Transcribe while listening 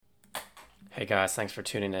Hey guys, thanks for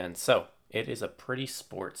tuning in. So, it is a pretty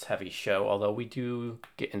sports heavy show, although we do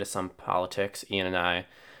get into some politics. Ian and I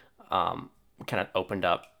kind of opened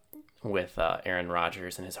up with Aaron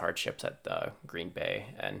Rodgers and his hardships at Green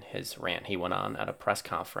Bay and his rant he went on at a press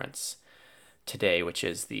conference today, which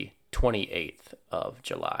is the 28th of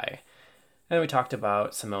July. And we talked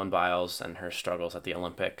about Simone Biles and her struggles at the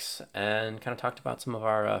Olympics and kind of talked about some of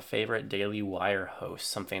our favorite Daily Wire hosts,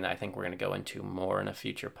 something that I think we're going to go into more in a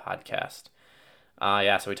future podcast.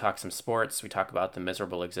 So we talk some sports. We talk about the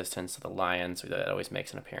miserable existence of the Lions. That always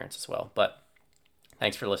makes an appearance as well. But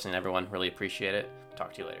thanks for listening, everyone. Really appreciate it.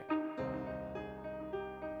 Talk to you later.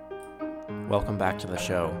 Welcome back to the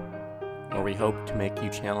show, where we hope to make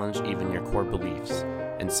you challenge even your core beliefs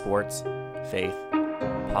in sports, faith,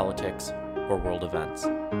 politics, or world events.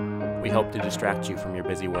 We hope to distract you from your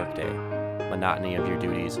busy workday, monotony of your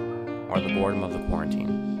duties, or the boredom of the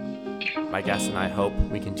quarantine. My guests and I hope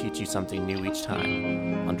we can teach you something new each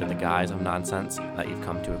time, under the guise of nonsense that you've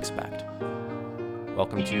come to expect.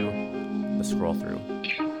 Welcome to The Scroll Through.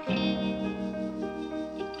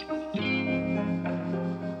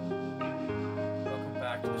 Welcome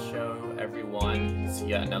back to the show, everyone. It's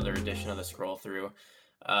yet another edition of The Scroll Through.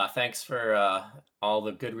 Thanks for all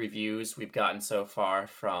the good reviews we've gotten so far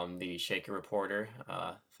from the Shaker Reporter.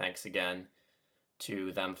 Thanks again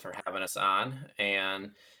to them for having us on.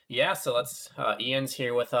 And so let's Ian's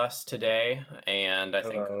here with us today, and I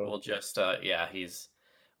think Hello. we'll just he's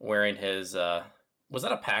wearing his was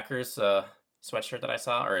that a Packers sweatshirt that I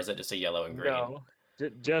saw, or is it just a yellow and green? No,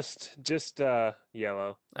 just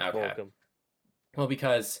yellow. Okay. Welcome. Well,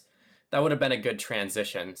 because that would have been a good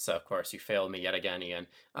transition. So of course you failed me yet again, Ian.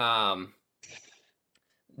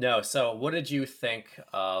 No, so what did you think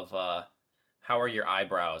of how are your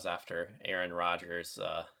eyebrows after Aaron Rodgers'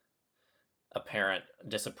 apparent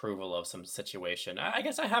disapproval of some situation? I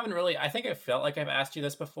guess I haven't really. I think I felt like I've asked you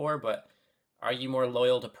this before, but are you more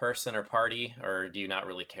loyal to person or party, or do you not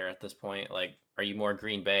really care at this point? Like, are you more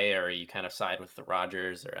Green Bay, or are you kind of side with the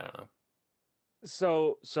Rodgers, or I don't know?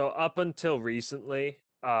 So up until recently,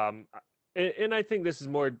 and I think this is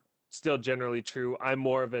more still generally true. I'm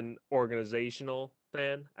more of an organizational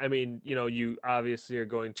fan. I mean, you obviously are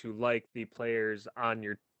going to like the players on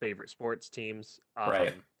your favorite sports teams.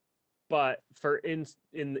 Right. But in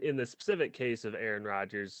the specific case of Aaron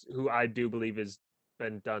Rodgers, who I do believe has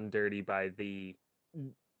been done dirty by the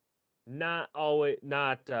not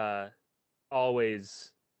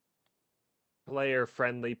always player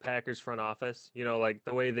friendly Packers front office. Like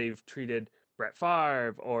the way they've treated Brett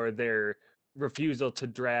Favre or their refusal to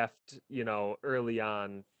draft, early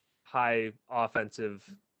on high offensive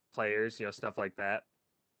players, stuff like that.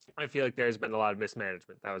 I feel like there's been a lot of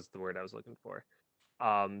mismanagement. That was the word I was looking for.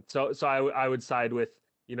 So I would side with,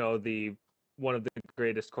 the one of the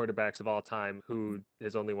greatest quarterbacks of all time who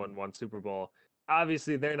has only won one Super Bowl.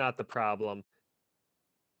 Obviously, they're not the problem.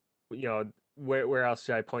 Where else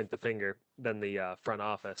should I point the finger than the front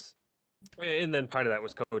office? And then part of that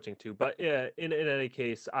was coaching too. But yeah, in any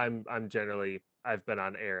case, I'm generally I've been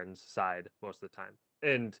on Aaron's side most of the time,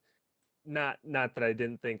 and not that I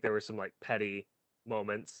didn't think there were some like petty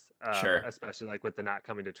moments, Sure. especially like with the not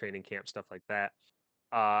coming to training camp stuff like that.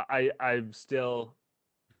 I'm still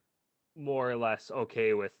more or less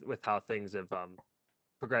okay with how things have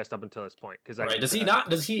progressed up until this point because Right. Does he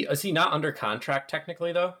not? Does he? Is he not under contract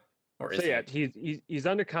technically though, or so is yeah, he? he's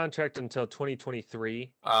under contract until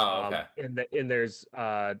 2023. Oh, okay. And there's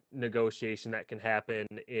negotiation that can happen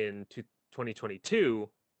in 2022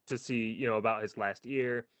 to see, about his last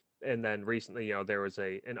year. And then recently, there was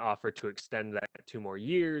an offer to extend that 2 more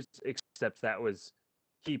years, except that was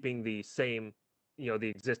keeping the same, the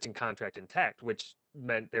existing contract intact, which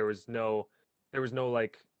meant there was no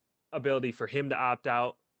like ability for him to opt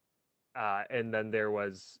out. And then there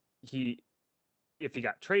was he if he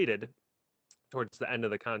got traded towards the end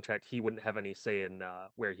of the contract, he wouldn't have any say in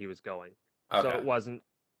where he was going. So Okay.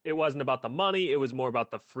 it wasn't about the money. It was more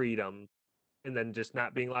about the freedom, and then just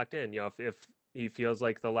not being locked in. If he feels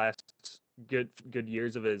like the last good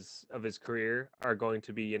years of his career are going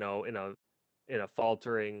to be, in a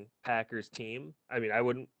faltering Packers team, I mean, I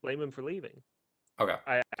wouldn't blame him for leaving. Okay.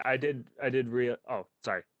 I did real. Oh,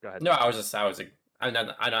 sorry. Go ahead. No, I'm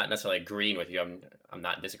not necessarily agreeing with you. I'm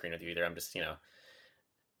not disagreeing with you either. I'm just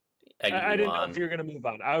egging I you didn't know if on. you were gonna move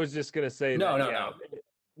on. I was just gonna say No, that, no, yeah. no.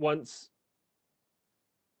 Once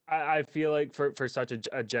I feel like for such a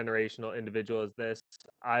generational individual as this,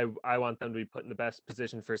 I want them to be put in the best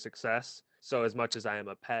position for success. So as much as I am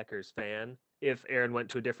a Packers fan, if Aaron went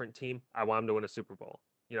to a different team, I want him to win a Super Bowl.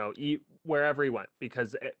 Wherever he went,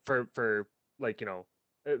 because for like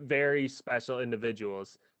very special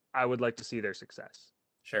individuals, I would like to see their success,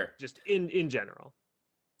 Sure. just in general.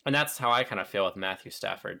 And that's how I kind of feel with Matthew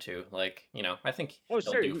Stafford too. Like, I think Oh,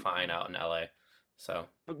 he'll sure. do fine out in LA. So,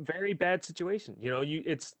 But very bad situation. And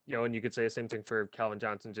you could say the same thing for Calvin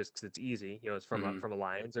Johnson just because it's easy. It's from mhm. from a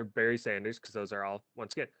Lions or Barry Sanders because those are all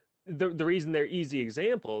once again the reason they're easy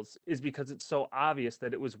examples is because it's so obvious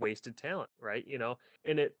that it was wasted talent, right?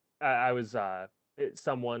 And I was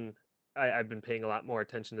someone I've been paying a lot more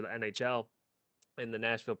attention to the NHL, and the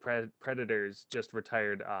Nashville Predators just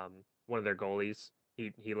retired one of their goalies.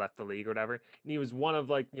 He left the league or whatever, and he was one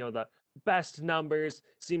of like the best numbers.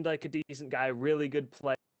 Seemed like a decent guy, really good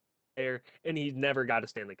player, and he never got a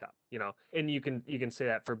Stanley Cup. And you can say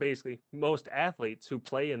that for basically most athletes who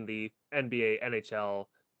play in the NBA, NHL.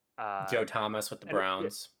 Joe Thomas with the And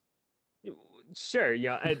Browns. sure,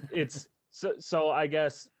 it's so I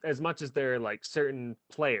guess as much as there are like certain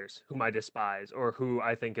players whom I despise or who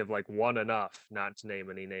I think have like won enough, not to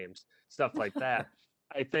name any names, stuff like that.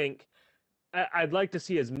 I think I'd like to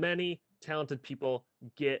see as many talented people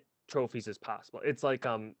get trophies as possible. It's like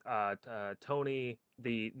Tony,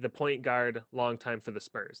 the point guard, long time for the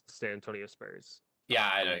Spurs, the San Antonio Spurs. Yeah,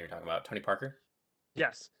 I know Um, what you're talking about. Tony Parker.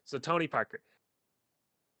 yes, so Tony Parker.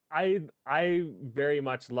 I very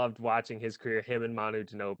much loved watching his career, him and Manu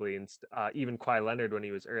Ginobili, and even Kawhi Leonard when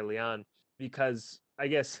he was early on, because I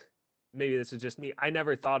guess maybe this is just me. I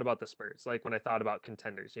never thought about the Spurs like when I thought about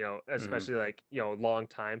contenders, Hmm. especially like long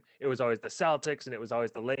time. It was always the Celtics and it was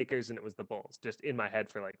always the Lakers and it was the Bulls, just in my head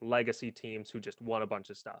for like legacy teams who just won a bunch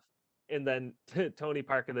of stuff. And then Tony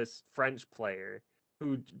Parker, this French player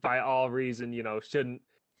who, by all reason,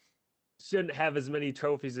 shouldn't have as many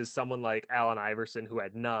trophies as someone like Allen Iverson, who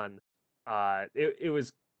had none. It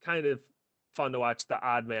was kind of fun to watch the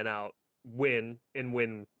odd man out win and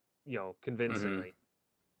win, Hmm. convincingly.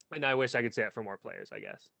 And I wish I could say it for more players, I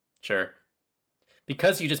guess. Sure.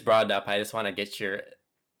 Because you just brought it up, I just want to get your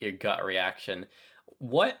gut reaction.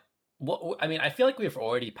 What I mean, I feel like we've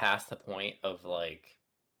already passed the point of like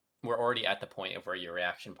we're already at the point of where your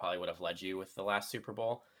reaction probably would have led you with the last Super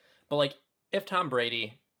Bowl. But like if Tom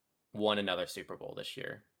Brady won another Super Bowl this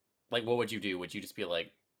year, like what would you do? Would you just be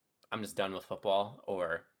like, I'm just done with football?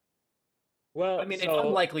 Or I Well, mean, it's so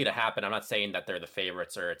unlikely to happen. I'm not saying that they're the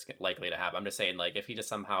favorites or it's likely to happen. I'm just saying like if he just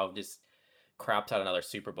somehow just craps out another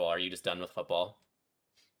Super Bowl, are you just done with football?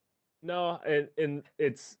 no, and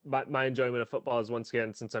it's my enjoyment of football is once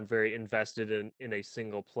again, since I'm very invested in a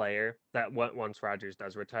single player, that once Rodgers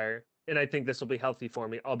does retire, and I think this will be healthy for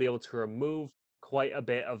me. I'll be able to remove quite a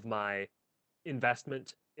bit of my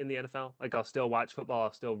investment in the NFL. Like I'll still watch football,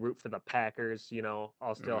 I'll still root for the Packers,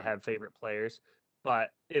 I'll still Hmm. have favorite players, but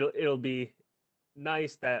it'll be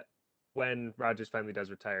nice that when Rodgers finally does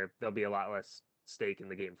retire, there'll be a lot less stake in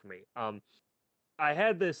the game for me. I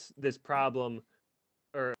had this problem,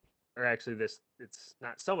 or or actually this it's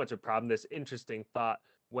not so much a problem. This interesting thought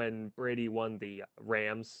when Brady won the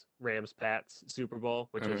Rams Pats Super Bowl,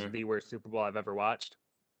 which was Hmm. the worst Super Bowl I've ever watched.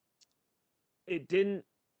 It didn't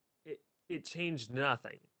it it changed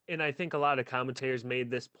nothing. And I think a lot of commentators made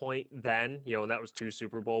this point then, and that was two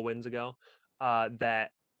Super Bowl wins ago,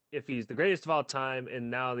 that if he's the greatest of all time and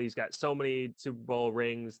now he's got so many Super Bowl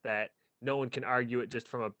rings that no one can argue it just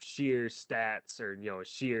from a sheer stats or a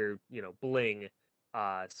sheer bling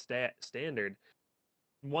standard,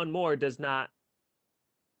 one more does not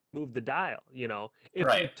move the dial. If you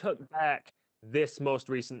Right. took back this most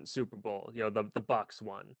recent Super Bowl, the Bucks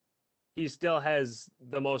one, he still has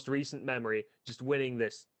the most recent memory just winning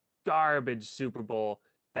this garbage Super Bowl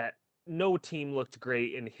that no team looked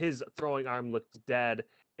great and his throwing arm looked dead,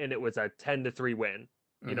 and it was a 10-3 win.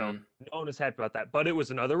 Hmm. No one was happy about that, but it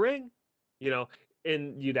was another ring, you know,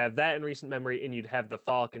 and you'd have that in recent memory, and you'd have the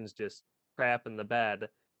Falcons just crap in the bed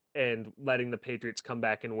and letting the Patriots come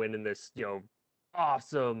back and win in this,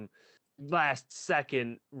 awesome last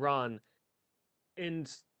second run.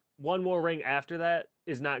 And one more ring after that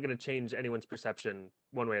is not going to change anyone's perception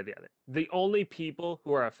one way or the other. The only people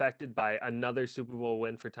who are affected by another Super Bowl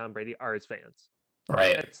win for Tom Brady are his fans.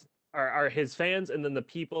 Right. That's are his fans, and then the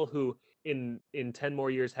people who in 10 more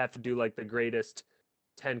years have to do like the greatest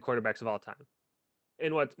 10 quarterbacks of all time.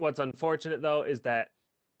 And what's unfortunate though is that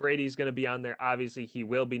Brady's going to be on there. Obviously, he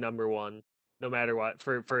will be number one no matter what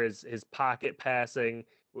for his pocket passing,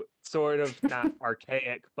 sort of not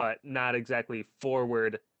archaic, but not exactly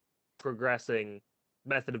forward progressing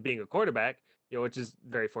method of being a quarterback, which is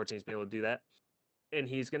very fortunate he's been able to do that. And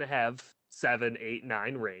he's going to have 7, 8,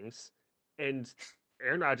 9 rings, and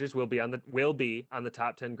Aaron Rodgers will be on the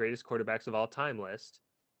top 10 greatest quarterbacks of all time list,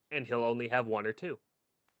 and he'll only have one or two.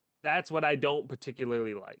 That's what I don't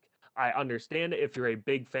particularly like. I understand if you're a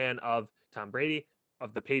big fan of Tom Brady.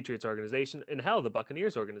 of the Patriots organization and hell, the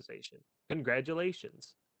Buccaneers organization.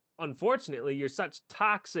 Congratulations. Unfortunately, you're such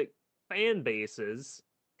toxic fan bases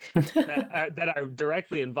that are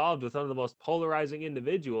directly involved with one of the most polarizing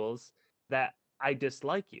individuals that I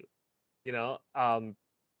dislike you. You know,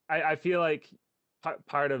 I feel like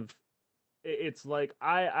part of it's like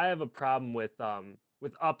I have a problem with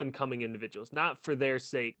up and coming individuals, not for their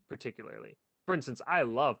sake particularly. For instance, I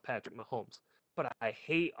love Patrick Mahomes, but I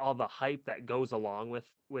hate all the hype that goes along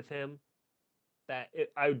with him.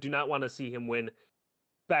 I do not want to see him win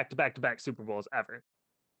back to back to back Super Bowls ever.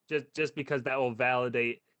 Just because that will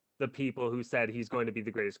validate the people who said he's going to be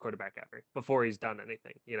the greatest quarterback ever before he's done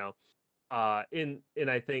anything, you know. In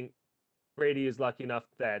I think Brady is lucky enough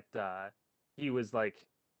that he was like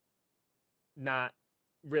not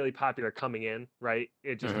really popular coming in, right?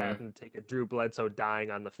 It just Hmm. happened to take a Drew Bledsoe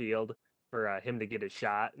dying on the field for him to get his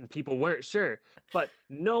shot, and people weren't sure. But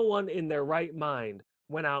no one in their right mind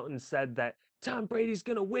went out and said that Tom Brady's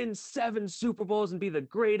going to win 7 Super Bowls and be the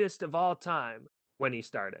greatest of all time when he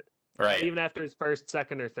started. Not Right. even after his first,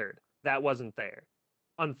 second, or third. That wasn't there.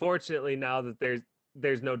 Unfortunately, now that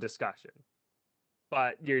there's no discussion,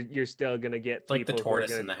 but you're still going to get Like the people who are tortoise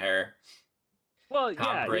going in to. the hare. Well,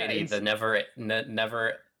 Tom yeah, Brady, the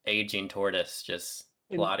never aging tortoise, just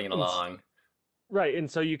plodding in along. right,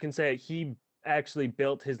 and so you can say he actually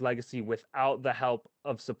built his legacy without the help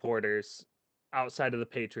of supporters outside of the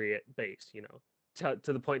Patriot base, you know,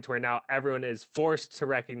 to the point to where now everyone is forced to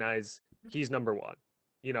recognize he's number one,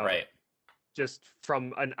 you know, Right. just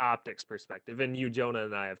from an optics perspective. And you, Jonah,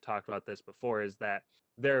 and I have talked about this before, is that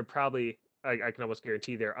there are probably, I can almost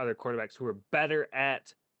guarantee there are other quarterbacks who are better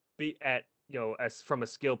at, you know, as from a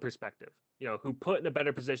skill perspective, you know, who put in a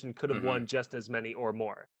better position could have Hmm. won just as many or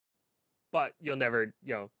more, but you'll never,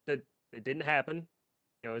 you know, that it didn't happen.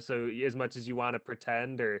 You know, so as much as you want to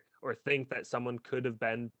pretend or think that someone could have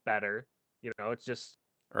been better, you know, it's just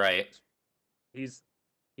Right. he's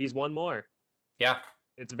he's one more. Yeah.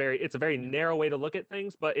 It's a very narrow way to look at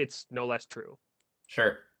things, but it's no less true.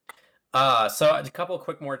 Sure. So a couple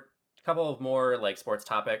of more like sports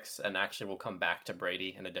topics, and actually we'll come back to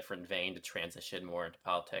Brady in a different vein to transition more into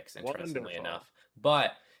politics, interestingly Wonderful. enough.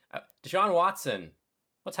 But Deshaun Watson,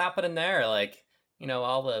 what's happening there? Like,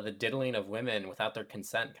 all the diddling of women without their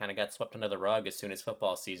consent kind of got swept under the rug as soon as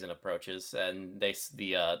football season approaches, and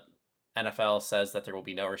the NFL says that there will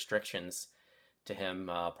be no restrictions to him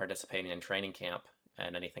participating in training camp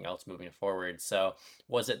and anything else moving forward. So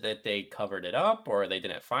was it that they covered it up, or they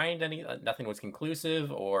didn't find any, nothing was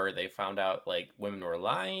conclusive, or they found out like women were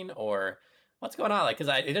lying, or what's going on? Like,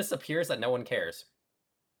 because it just appears that no one cares.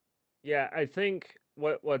 Yeah, I think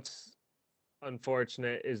what's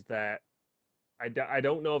unfortunate is that I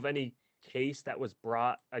don't know of any case that was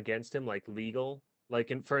brought against him, like legal.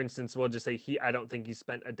 Like, for instance, we'll just say I don't think he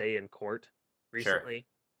spent a day in court Sure. recently.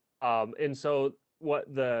 And so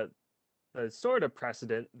what the sort of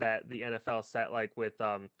precedent that the NFL set, like with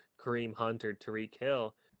Kareem Hunt or Tariq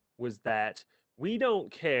Hill, was that we don't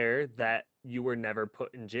care that you were never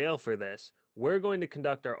put in jail for this. We're going to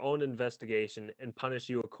conduct our own investigation and punish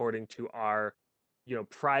you according to our, you know,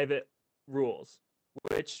 private rules,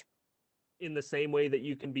 which in the same way that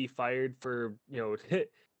you can be fired for, you know,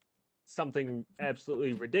 something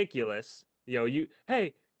absolutely ridiculous. You know,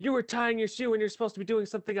 hey, you were tying your shoe and you're supposed to be doing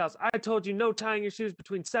something else. I told you no tying your shoes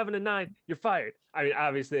between 7 and 9. You're fired. I mean,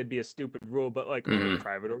 obviously it'd be a stupid rule, but like we're a Hmm.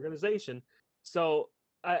 private organization, so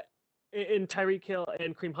in Tyreek Hill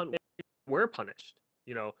and Cream Hunt were punished.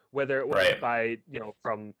 You know, whether it was Right. by, you know,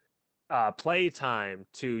 from play time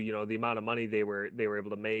to, you know, the amount of money they were able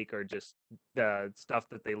to make, or just the stuff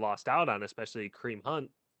that they lost out on, especially Cream Hunt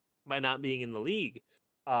by not being in the league.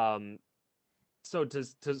 Um, so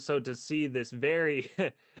to see this very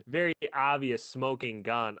very obvious smoking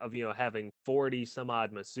gun of, you know, having 40 some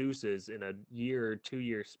odd masseuses in a year or 2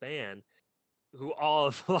 year span who all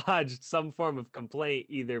have lodged some form of complaint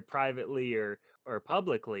either privately or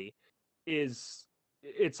publicly, is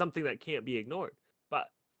it's something that can't be ignored. But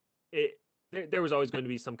it there was always going to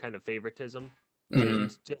be some kind of favoritism, Hmm.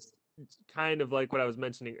 and just kind of like what I was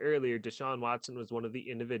mentioning earlier, Deshaun Watson was one of the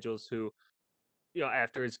individuals who, you know,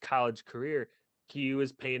 after his college career, he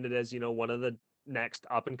was painted as, you know, one of the next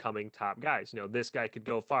up and coming top guys. You know, this guy could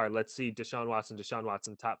go far. Let's see Deshaun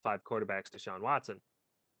Watson, top 5 quarterbacks, Deshaun Watson.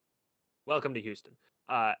 Welcome to Houston.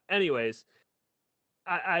 Anyways,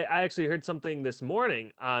 I actually heard something this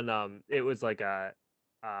morning on it was like uh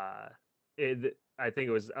I think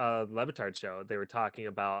it was a Levitard show. They were talking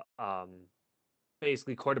about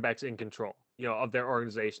basically quarterbacks in control, you know, of their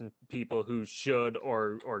organization, people who should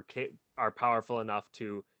or are powerful enough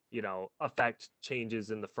to affect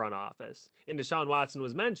changes in the front office. And Deshaun Watson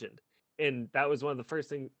was mentioned. And that was one of the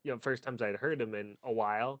first times I'd heard him in a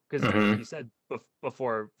while. Because, like Hmm. you said,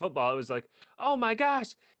 before football, it was like, oh my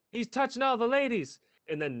gosh, he's touching all the ladies.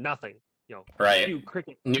 And then nothing, Right. few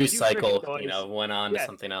cricket, News few cricket cycle, noise. went on to Yeah.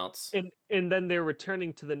 something else. And then they're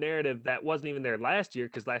returning to the narrative that wasn't even there last year,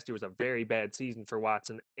 because last year was a very bad season for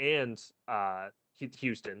Watson and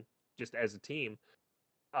Houston, just as a team.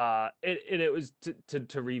 And it was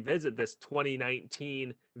to revisit this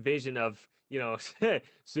 2019 vision of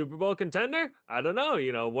Super Bowl contender. I don't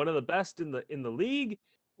know, one of the best in the league,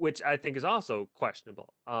 which I think is also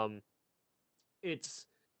questionable. It's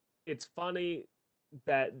it's funny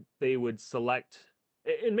that they would select,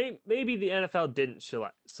 and maybe the NFL didn't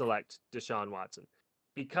select Deshaun Watson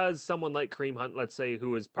because someone like Kareem Hunt, let's say,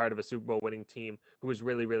 who was part of a Super Bowl winning team, who was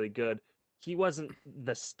really really good. He wasn't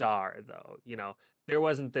the star though. There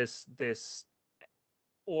wasn't this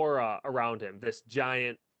aura around him, this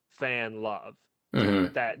giant fan love Hmm.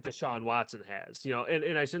 that Deshaun Watson has.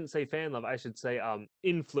 And I shouldn't say fan love, I should say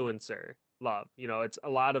influencer love. It's a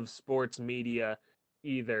lot of sports media,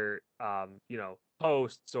 either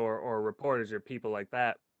hosts or reporters or people like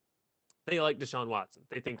that. They like Deshaun Watson.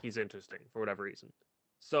 They think he's interesting for whatever reason.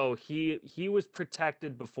 So he was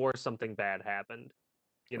protected before something bad happened.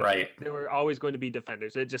 Right. There were always going to be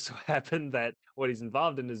defenders. It just so happened that what he's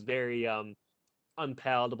involved in is very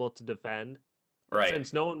unpalatable to defend. But Right.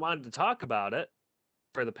 since no one wanted to talk about it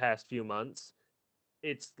for the past few months,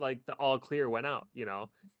 it's like the all clear went out.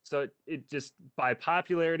 So it just by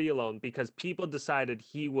popularity alone, because people decided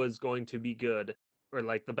he was going to be good or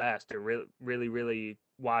like the best or really, really, really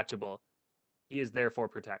watchable, he is therefore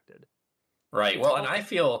protected. Right. It's Well, and all I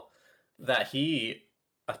feel that he,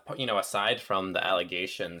 aside from the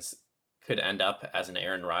allegations, could end up as an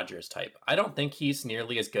Aaron Rodgers type. I don't think he's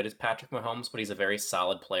nearly as good as Patrick Mahomes, but he's a very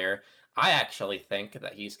solid player. I actually think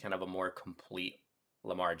that he's kind of a more complete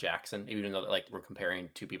Lamar Jackson, even though like we're comparing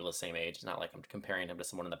two people the same age. It's not like I'm comparing him to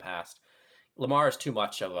someone in the past. Lamar is too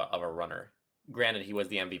much of a runner. Granted, he was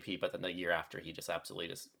the MVP, but then the year after, he just absolutely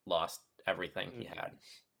just lost everything he Mhm. had.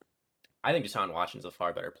 I think Deshaun Watson's a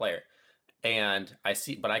far better player. And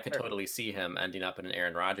but I could Sure. totally see him ending up in an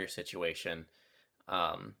Aaron Rodgers situation,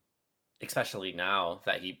 um, especially now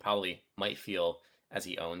that he probably might feel as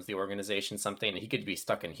he owns the organization something, and he could be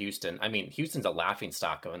stuck in Houston. I mean, Houston's a laughing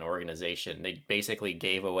stock of an organization. They basically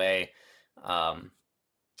gave away, um,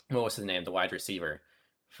 what was his name, the wide receiver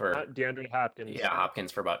for DeAndre Hopkins. yeah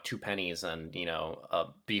Hopkins for about 2 pennies and a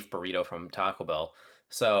beef burrito from Taco Bell.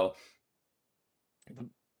 So The, the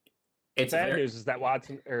it's bad very news is that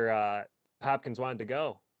Watson or Hopkins wanted to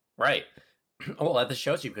go. right. Well, that just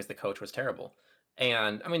shows you because the coach was terrible.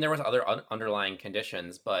 And I mean, there was other underlying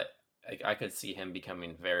conditions, but I could see him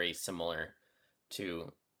becoming very similar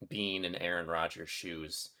to being in Aaron Rodgers'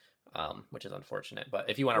 shoes, which is unfortunate. But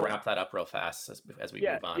if you want to Well, wrap that up real fast as we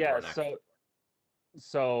yeah, move on to yeah. our next.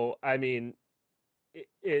 So I mean,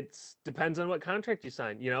 it's depends on what contract you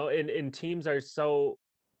sign. And teams are so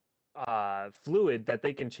fluid that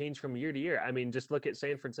they can change from year to year. I mean, just look at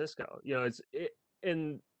San Francisco.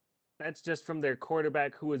 And that's just from their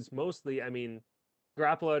quarterback, who was mostly, I mean,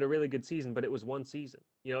 Garoppolo had a really good season, but it was one season.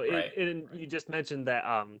 Right. And you just mentioned that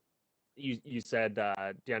you said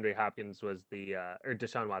DeAndre Hopkins was the or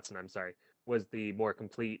Deshaun Watson, I'm sorry, was the more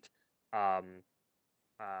complete um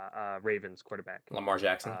Ravens quarterback. Lamar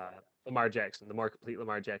Jackson. Uh Lamar Jackson, the more complete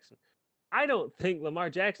Lamar Jackson. I don't think Lamar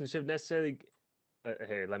Jackson should necessarily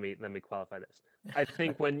here, let me qualify this. I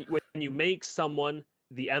think when you make someone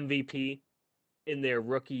the MVP in their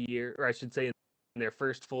rookie year, or I should say in their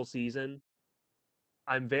first full season,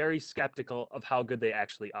 I'm very skeptical of how good they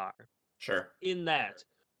actually are. Sure. In that,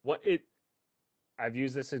 what it I've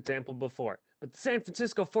used this example before, but the San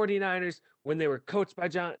Francisco 49ers, when they were coached by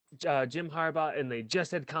Jim Harbaugh and they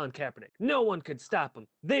just had Colin Kaepernick, no one could stop them.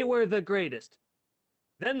 They were the greatest.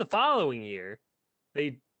 Then the following year,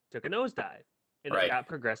 they took a nosedive, and it Right. got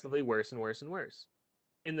progressively worse and worse and worse.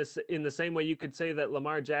 In the same way, you could say that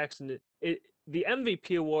Lamar Jackson, the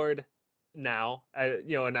MVP award now, I'm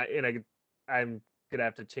gonna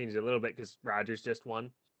have to change it a little bit because Rodgers just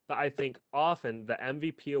won. But I think often the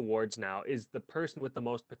MVP awards now is the person with the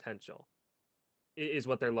most potential is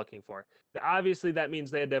what they're looking for. Obviously, that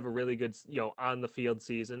means they had to have a really good, on the field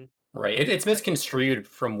season. Right. It's misconstrued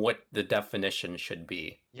from what the definition should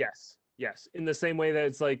be. Yes, yes. In the same way that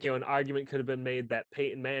it's like, an argument could have been made that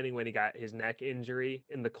Peyton Manning, when he got his neck injury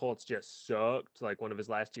and the Colts just sucked, like one of his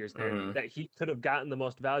last years there, Hmm. that he could have gotten the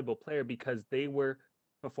most valuable player because they were,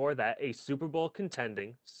 before that, a Super Bowl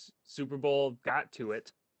contending, Super Bowl got to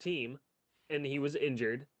it team, and he was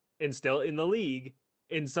injured and still in the league.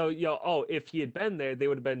 And so, if he had been there, they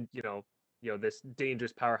would have been, this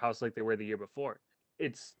dangerous powerhouse like they were the year before.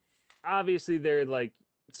 It's obviously there are like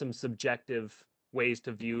some subjective ways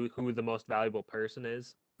to view who the most valuable person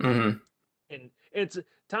is. Hmm. And it's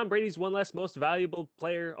Tom Brady's won less most valuable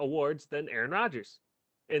player awards than Aaron Rodgers.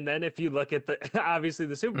 And then if you look at the obviously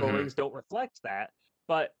the Super Bowl Hmm. rings don't reflect that,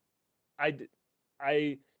 but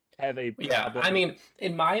I have a Yeah, problem. I mean,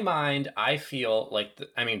 in my mind, I feel like,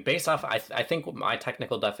 I mean, based off, I think my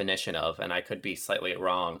technical definition of, and I could be slightly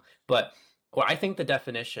wrong, but well, I think the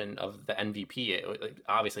definition of the MVP,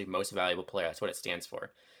 obviously most valuable player, that's what it stands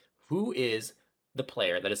for. Who is the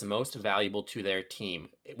player that is most valuable to their team?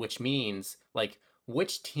 Which means, like,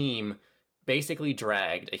 which team basically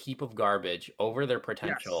dragged a heap of garbage over their Yes.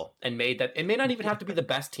 potential and made that, it may not even have to be the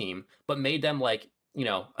best team, but made them like,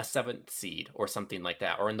 a seventh seed or something like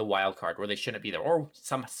that, or in the wild card where they shouldn't be there, or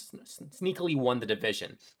some sneakily won the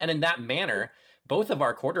division. And in that manner, both of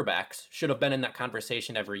our quarterbacks should have been in that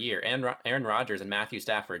conversation every year. And Aaron Rodgers and Matthew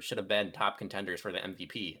Stafford should have been top contenders for the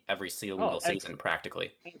MVP every Oh, single season,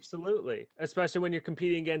 practically. absolutely. Especially when you're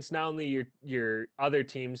competing against not only your other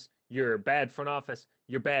teams, your bad front office,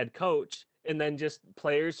 your bad coach, and then just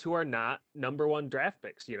players who are not number one draft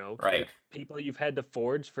picks, Right. people you've had to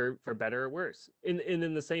forge for better or worse.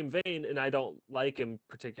 In the same vein, and I don't like him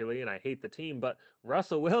particularly, and I hate the team, but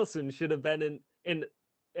Russell Wilson should have been in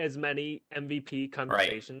as many MVP Right.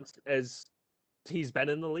 conversations as he's been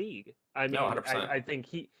in the league. I No, mean, 100%. I think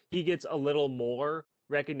he gets a little more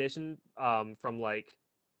recognition from like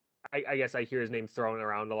I guess I hear his name thrown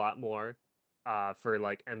around a lot more for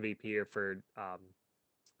like MVP or for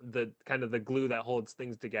the kind of the glue that holds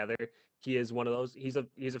things together. He is one of those. He's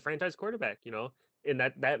a franchise quarterback, and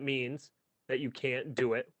that means that you can't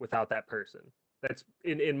do it without that person. That's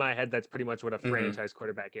in my head. That's pretty much what a Hmm. franchise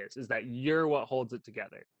quarterback is that you're what holds it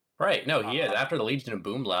together. Right. No, he is. Um, After the Legion of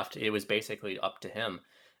Boom left, it was basically up to him.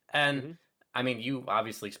 And mhm. I mean, you've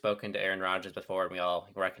obviously spoken to Aaron Rodgers before, and we all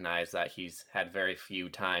recognize that he's had very few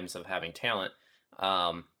times of having talent.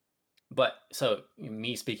 Um, but so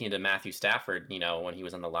me speaking to Matthew Stafford, when he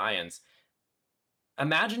was on the Lions,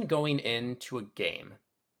 imagine going into a game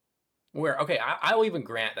where, okay, I will even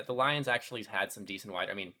grant that the Lions actually had some decent wide.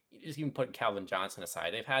 I mean, just even put Calvin Johnson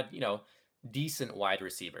aside, they've had decent wide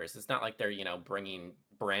receivers. It's not like they're bringing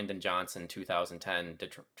Brandon Johnson 2010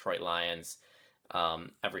 Detroit Lions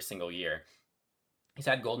every single year. He's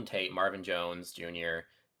had Golden Tate, Marvin Jones Jr.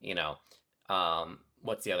 You know,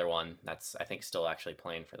 what's the other one that's I think still actually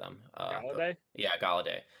playing for them? Galladay. Yeah,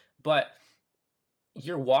 Galladay. But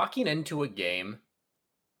you're walking into a game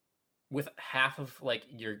with half of like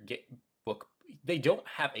your book. They don't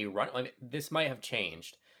have a run. I mean, this might have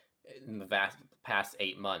changed in the past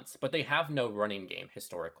 8 months, but they have no running game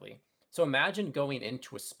historically. So imagine going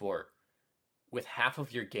into a sport with half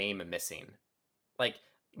of your game missing, like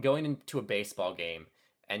going into a baseball game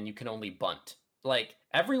and you can only bunt. Like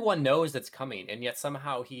everyone knows that's coming, and yet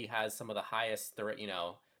somehow he has some of the highest,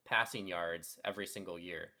 passing yards every single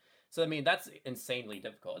year. So I mean that's insanely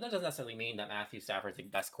difficult. That doesn't necessarily mean that Matthew Stafford's the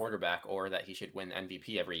best quarterback or that he should win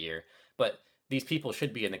MVP every year, but these people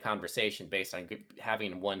should be in the conversation based on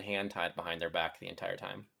having one hand tied behind their back the entire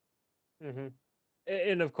time. hmm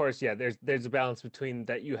And of course, yeah, there's a balance between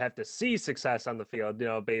that you have to see success on the field.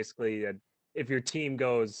 Basically, if your team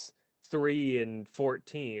goes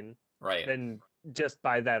 3-14, Right. then just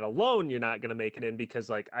by that alone, you're not going to make it in because,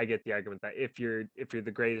 like, I get the argument that if you're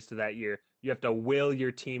the greatest of that year, you have to will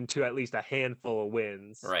your team to at least a handful of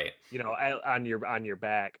wins. Right. On your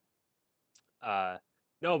back. Uh,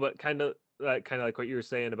 no, but kind of like what you were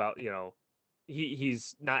saying about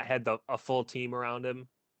he's not had a full team around him,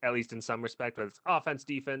 at least in some respect, whether it's offense,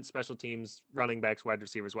 defense, special teams, running backs, wide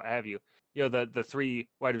receivers, what have you. The three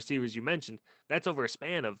wide receivers you mentioned, that's over a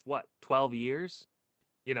span of what, 12 years?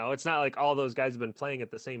 It's not like all those guys have been playing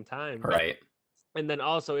at the same time. Right. And then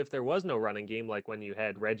also, if there was no running game, like when you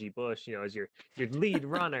had Reggie Bush, as your lead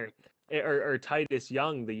runner, or Titus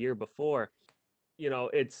Young the year before,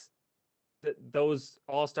 it's those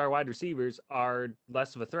all-star wide receivers are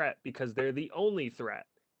less of a threat because they're the only threat.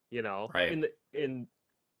 Right. In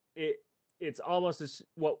it, it's almost as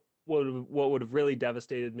what would have really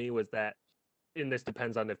devastated me was that, and this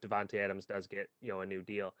depends on if Devontae Adams does get a new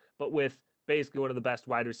deal, but with basically one of the best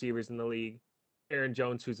wide receivers in the league, Aaron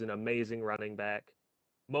Jones, who's an amazing running back,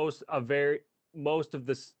 most of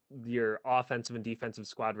this your offensive and defensive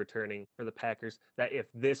squad returning for the Packers, that if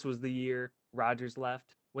this was the year Rodgers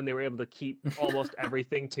left, when they were able to keep almost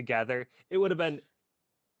everything together, it would have been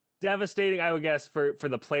devastating, I would guess, for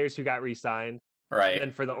the players who got re-signed, Right.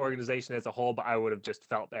 than for the organization as a whole, but I would have just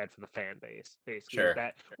felt bad for the fan base. Basically, is Sure.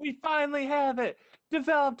 that we finally have it.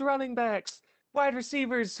 Developed running backs, wide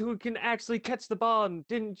receivers who can actually catch the ball and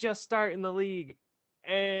didn't just start in the league.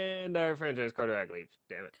 And our franchise quarterback leaves.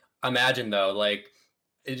 Damn it. Imagine though, like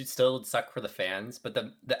it still would suck for the fans, but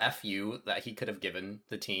the fu that he could have given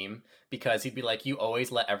the team, because he'd be like, "You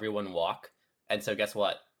always let everyone walk, and so guess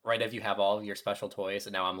what? Right, if you have all of your special toys,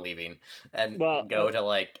 and now I'm leaving, and Well, go to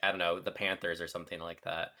like I don't know the Panthers or something like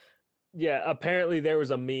that." yeah, apparently there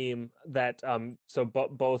was a meme that so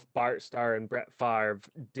both Bart Starr and Brett Favre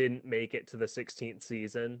didn't make it to the 16th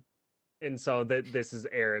season. And so that this is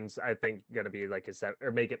Aaron's, I think, gonna be like his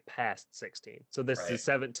or make it past 16. So this is Right. his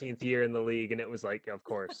 17th year in the league, and it was like, of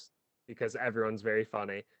course, because everyone's very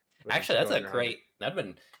funny. Which is Actually, that's a going around. great. That'd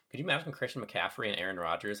been. Could you imagine Christian McCaffrey and Aaron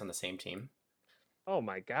Rodgers on the same team? Oh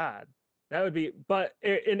my God, that would be. But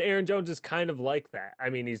and Aaron Jones is kind of like that.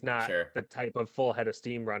 I mean, he's not Sure. the type of full head of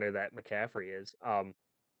steam runner that McCaffrey is.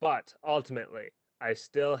 But ultimately, I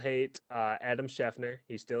still hate Adam Scheffner.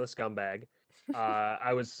 He's still a scumbag.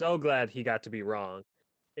 I was so glad he got to be wrong.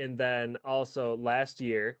 And then also last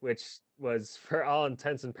year, which was for all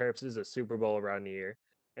intents and purposes a Super Bowl run year,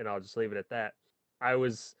 and I'll just leave it at that. I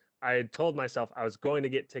was I had told myself I was going to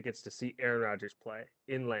get tickets to see Aaron Rodgers play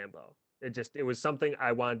in Lambeau. It was something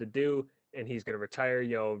I wanted to do, and he's going to retire,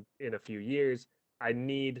 in a few years. I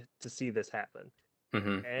need to see this happen.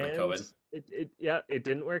 Mm-hmm. And And COVID. it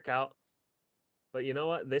didn't work out. But you know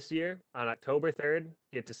what? This year, on October 3rd,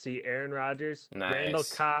 get to see Aaron Rodgers, Randall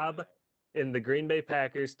Nice. Cobb, and the Green Bay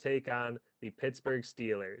Packers take on the Pittsburgh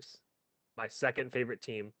Steelers, my second favorite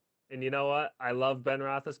team. And you know what? I love Ben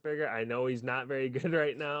Roethlisberger. I know he's not very good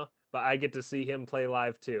right now, but I get to see him play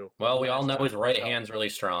live too. Well, we all Last know his time. right So, hand's really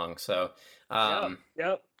strong, so yep,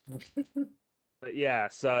 yep. But yeah,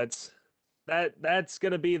 so that's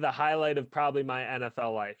gonna be the highlight of probably my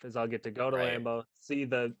NFL life is I'll get to go to right. Lambeau, see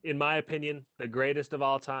in my opinion, the greatest of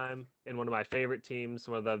all time and one of my favorite teams,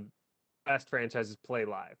 one of the best franchises play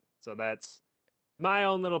live. So that's my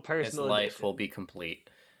own little His personal life addition. will be complete.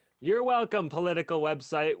 You're welcome, political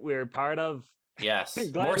website we're part of. Yes.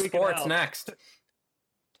 Glad More we can sports help. next.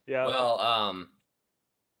 Yeah. Well,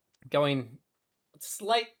 going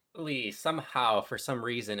slightly somehow for some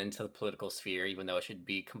reason into the political sphere, even though it should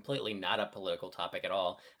be completely not a political topic at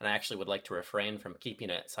all. And I actually would like to refrain from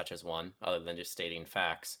keeping it such as one, other than just stating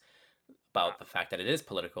facts about the fact that it is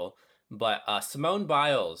political. But Simone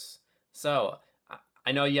Biles. So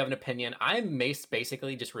I know you have an opinion. I'm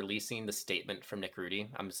basically just releasing the statement from Nick Rudy.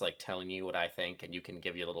 I'm just like telling you what I think, and you can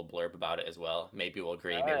give you a little blurb about it as well. Maybe we'll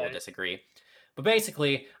agree, All maybe we'll right. disagree. But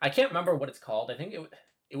basically, I can't remember what it's called. I think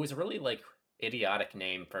it was a really like idiotic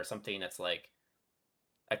name for something that's like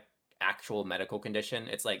a actual medical condition.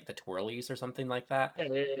 It's like the twirlies or something like that.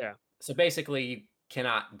 Yeah. So basically, you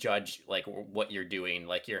cannot judge like what you're doing.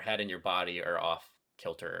 Like your head and your body are off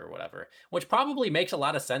kilter or whatever, which probably makes a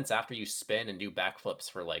lot of sense after you spin and do backflips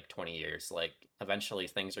for like 20 years. Like eventually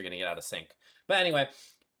things are going to get out of sync. But anyway,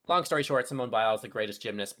 long story short, Simone Biles, the greatest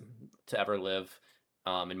gymnast to ever live,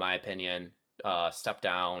 in my opinion. Step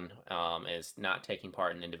down, is not taking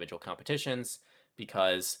part in individual competitions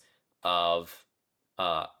because of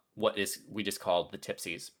what is we just called the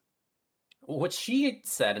tipsies. What she had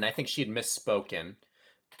said, and I think she had misspoken,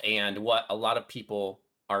 and what a lot of people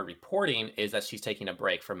are reporting is that she's taking a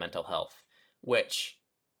break from mental health, which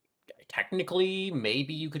technically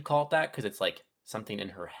maybe you could call it that because it's like something in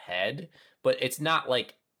her head, but it's not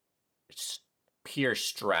like pure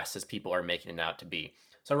stress as people are making it out to be.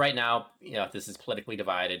 So right now, this is politically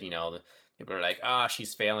divided. People are like,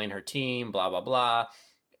 she's failing her team, blah blah blah,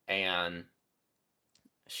 and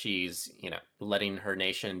she's letting her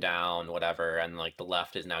nation down, whatever, and like the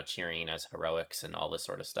left is now cheering as heroics and all this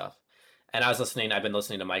sort of stuff. And I've been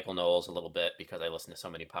listening to Michael Knowles a little bit because I listen to so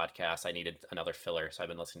many podcasts. I needed another filler, so I've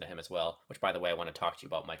been listening to him as well, which by the way, I want to talk to you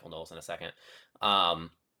about Michael Knowles in a second.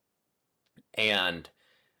 And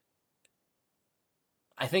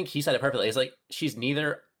I think he said it perfectly. It's like she's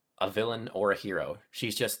neither a villain or a hero.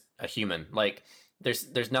 She's just a human. Like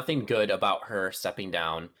there's nothing good about her stepping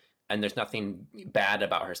down, and there's nothing bad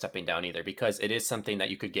about her stepping down either, because it is something that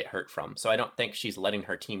you could get hurt from. So I don't think she's letting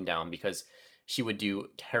her team down because she would do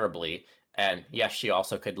terribly. And yes, she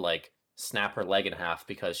also could like snap her leg in half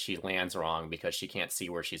because she lands wrong because she can't see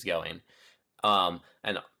where she's going.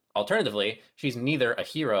 And alternatively, she's neither a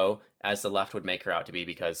hero as the left would make her out to be,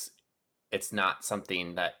 because it's not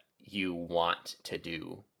something that you want to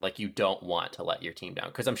do. Like you don't want to let your team down,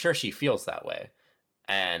 because I'm sure she feels that way.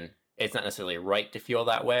 And it's not necessarily right to feel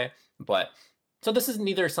that way, but so this is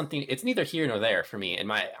it's neither here nor there for me.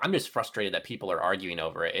 I'm just frustrated that people are arguing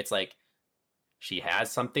over it. It's like she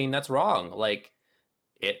has something that's wrong. Like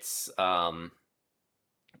it's kind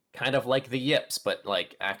of like the yips, but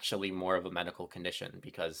like actually more of a medical condition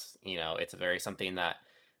because, it's very something that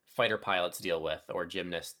fighter pilots deal with or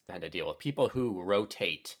gymnasts tend to deal with. People who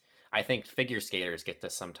rotate. I think figure skaters get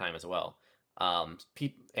this sometime as well.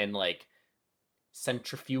 And like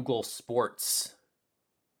centrifugal sports,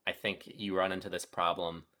 I think you run into this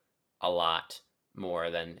problem a lot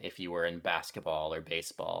more than if you were in basketball or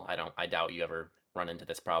baseball. I doubt you ever run into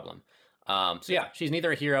this problem. So yeah, she's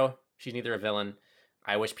neither a hero, she's neither a villain.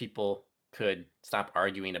 I wish people could stop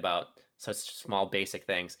arguing about such small basic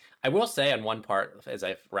things. I will say on one part, as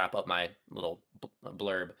I wrap up my little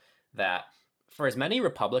blurb, that for as many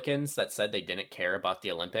Republicans that said they didn't care about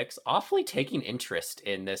the Olympics, awfully taking interest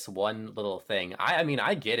in this one little thing. I mean,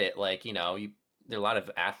 I get it. Like, there are a lot of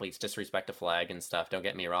athletes disrespect a flag and stuff. Don't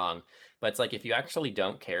get me wrong, but it's like if you actually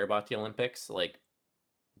don't care about the Olympics, like,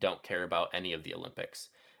 don't care about any of the Olympics.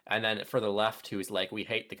 And then for the left, who's like, we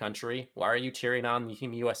hate the country. Why are you cheering on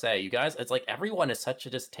Team USA? You guys, it's like everyone is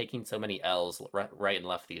just taking so many L's right and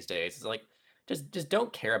left these days. It's like just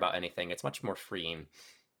don't care about anything. It's much more freeing.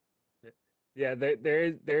 Yeah,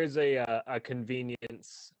 there's a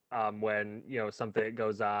convenience when something that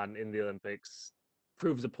goes on in the Olympics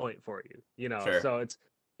proves a point for you. Sure. So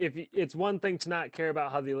it's one thing to not care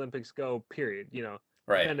about how the Olympics go, period. But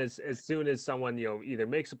Right. then as soon as someone either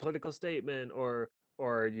makes a political statement or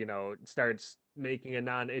starts making a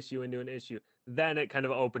non-issue into an issue, then it kind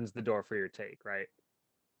of opens the door for your take, right?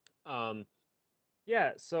 Um,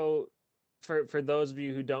 yeah. So for those of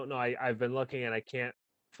you who don't know, I've been looking and I can't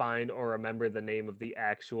find or remember the name of the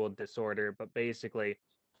actual disorder, but basically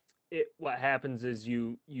what happens is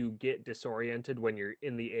you get disoriented when you're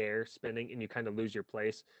in the air spinning and you kind of lose your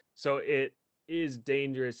place. So it is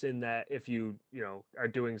dangerous in that if you are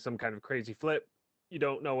doing some kind of crazy flip, you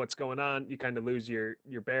don't know what's going on, you kind of lose your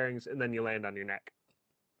bearings and then you land on your neck.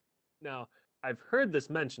 Now, I've heard this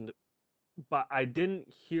mentioned, but I didn't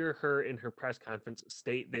hear her in her press conference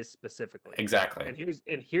state this specifically. Exactly.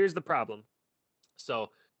 And here's the problem.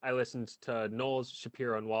 So I listened to Knowles,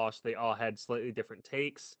 Shapiro, and Walsh. They all had slightly different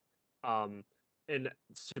takes. And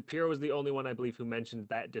Shapiro was the only one I believe who mentioned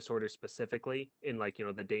that disorder specifically in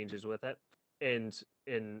the dangers with it,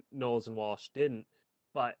 and Knowles and Walsh didn't.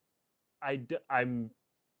 But I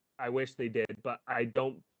wish they did, but I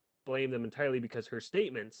don't blame them entirely because her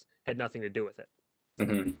statements had nothing to do with it.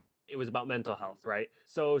 Mm-hmm. It was about mental health, right?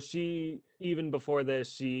 So she, even before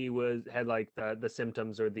this, she had like the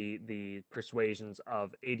symptoms or the persuasions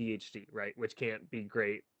of ADHD, right? Which can't be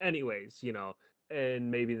great anyways,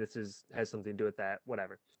 and maybe this has something to do with that,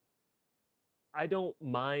 whatever. I don't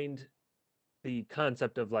mind the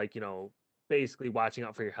concept of basically watching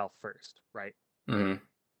out for your health first, right? Mm-hmm.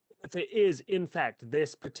 If it is in fact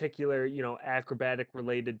this particular, acrobatic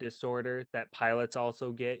related disorder that pilots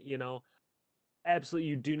also get, absolutely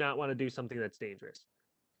you do not want to do something that's dangerous.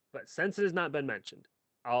 But since it has not been mentioned,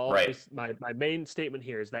 Right. my main statement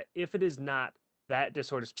here is that if it is not that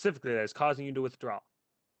disorder specifically that is causing you to withdraw,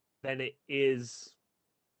 then it's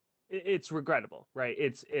regrettable, right?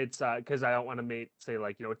 It's because I don't want to say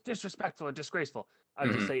it's disrespectful or disgraceful. I'll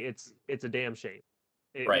just Mm-hmm. say it's a damn shame.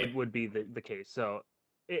 It Right. would be the case. So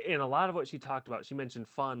in a lot of what she talked about, she mentioned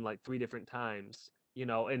fun like 3 different times,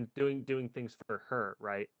 and doing things for her,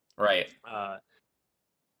 right? Right.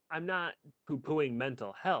 I'm not poo-pooing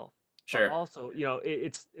mental health, but Sure. also,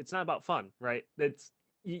 it's not about fun, right? It's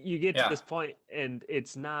you get to Yeah. this point and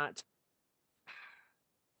it's not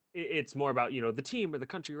it's more about, the team or the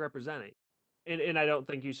country you're representing. And I don't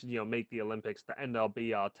think you should, make the Olympics the end all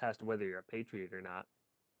be all test whether you're a patriot or not.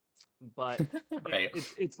 But Right.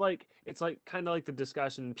 it's like kind of like the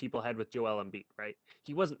discussion people had with Joel Embiid, right?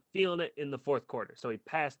 He wasn't feeling it in the fourth quarter, so he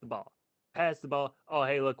passed the ball. Passed the ball. Oh,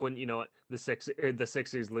 hey, look, when the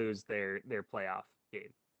Sixers lose their playoff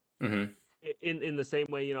game. Mm-hmm. In the same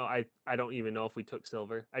way, I don't even know if we took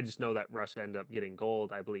silver. I just know that Russia ended up getting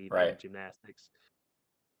gold, I believe, in Right. gymnastics.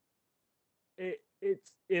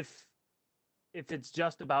 It's if it's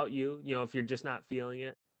just about you, if you're just not feeling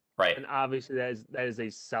it, Right. and obviously that is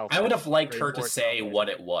a selfish. I would have liked very her to more say selfish. what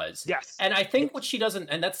it was. Yes. And I think Yes. what she doesn't,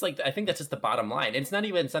 and that's like, I think that's just the bottom line. It's not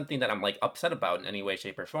even something that I'm like upset about in any way,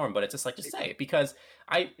 shape, or form, but it's just like, just say it because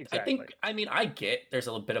I Exactly. think, I mean, I get there's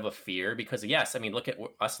a little bit of a fear because, yes, I mean, look at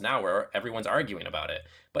us now where everyone's arguing about it.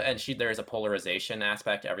 But, and there's a polarization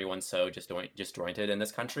aspect. Everyone's so disjointed in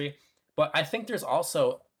this country. But I think there's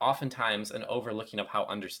also oftentimes an overlooking of how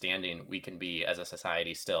understanding we can be as a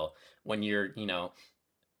society still when you're,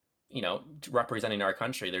 representing our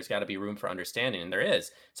country, there's got to be room for understanding, and there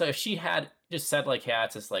is. So if she had just said like, yeah,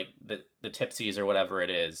 it's just like the tipsies or whatever it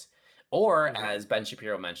is, Or Mhm. as Ben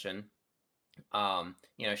Shapiro mentioned,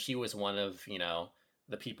 she was one of,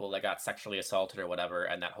 the people that got sexually assaulted or whatever,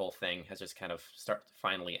 and that whole thing has just kind of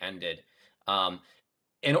finally ended. Um,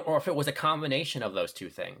 or if it was a combination of those two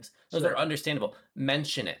things, those are Sure. understandable.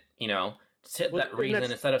 Mention it, sit Well, that and reason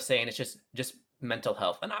instead of saying it's just mental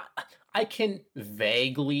health. And I can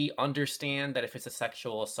vaguely understand that if it's a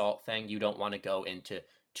sexual assault thing, you don't want to go into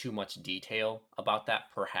too much detail about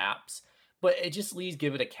that, perhaps. But it just leaves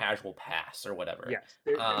give it a casual pass or whatever. yes,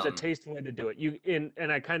 there's a tasteful way to do it.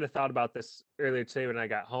 And I kind of thought about this earlier today when I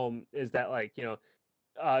got home. Is that like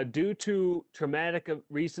due to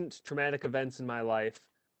recent traumatic events in my life,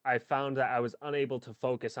 I found that I was unable to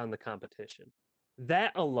focus on the competition.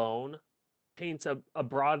 That alone paints a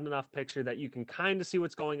broad enough picture that you can kind of see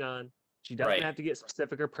what's going on. She doesn't Right. have to get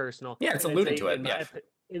specific or personal, Yeah, it's and it's alluding a to it. in Yeah, my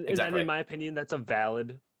and then exactly. in my opinion that's a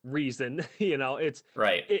valid reason. It's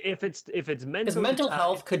Right. if it's Because mentally mental tied.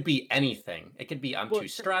 health could be anything. It could be I'm Well, too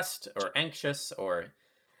sure. stressed or anxious or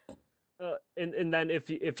And then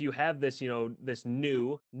if you have this this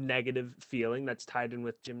new negative feeling that's tied in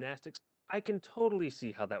with gymnastics, I can totally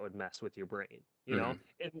see how that would mess with your brain. Mhm.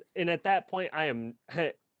 And at that point, I am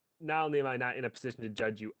not only am I not in a position to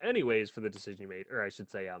judge you anyways for the decision you made, or I should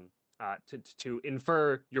say to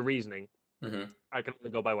infer your reasoning. Mhm. I can only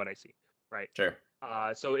go by what I see, right? Sure.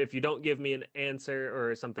 So if you don't give me an answer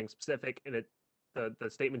or something specific, and the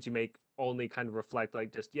statements you make only kind of reflect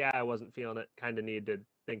like just yeah, I wasn't feeling it, kind of needed to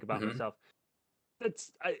think about Mhm. myself.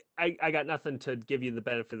 That's I got nothing to give you the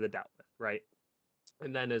benefit of the doubt with, right?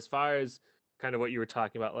 And then as far as kind of what you were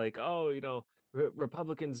talking about, like oh,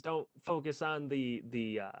 Republicans don't focus on the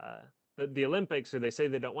Olympics, or they say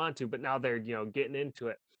they don't want to, but now they're getting into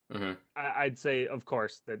it. Mhm. I'd say, of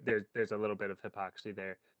course, that there's a little bit of hypocrisy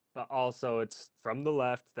there, but also it's from the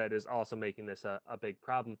left that is also making this a big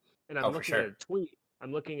problem. And Oh, for sure.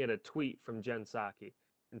 I'm looking at a tweet from Jen Psaki,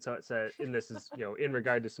 and so it said, and this is in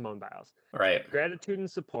regard to Simone Biles. Right. Gratitude and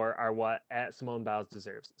support are what at Simone Biles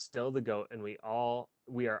deserves. Still the goat, and we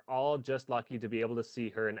are all just lucky to be able to see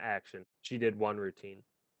her in action. She did one routine,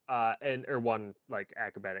 and or one like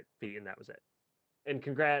acrobatic feat, and that was it. And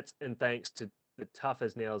congrats and thanks to the tough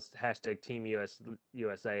as nails hashtag Team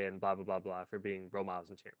USA and blah blah blah blah for being role models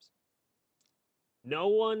and champs. No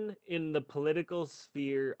one in the political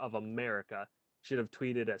sphere of America should have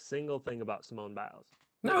tweeted a single thing about Simone Biles.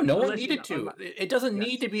 No, no one Unless you're needed not to. It doesn't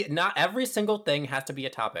need yes. to be. Not every single thing has to be a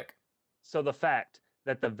topic. So the fact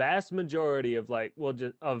that the vast majority of like well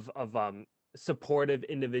just of supportive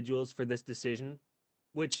individuals for this decision,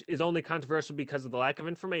 which is only controversial because of the lack of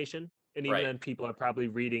information, and even Right. then people are probably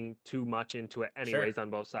reading too much into it Sure. anyways on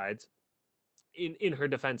both sides in her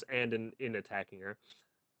defense and in attacking her.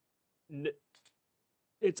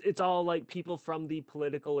 It's all like people from the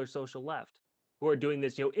political or social left who are doing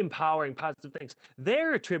this, empowering positive things.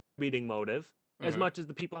 They're attributing motive as Mhm. much as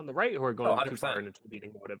the people on the right who are Oh, going too far 100%. in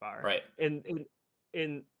attributing motive are. Right. And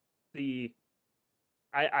in the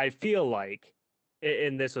I feel like,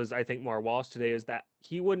 and this was I think more Walsh today, is that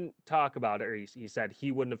he wouldn't talk about it, or he said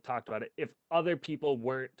he wouldn't have talked about it if other people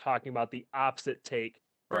weren't talking about the opposite take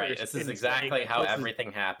Right. first This is in saying exactly that how this is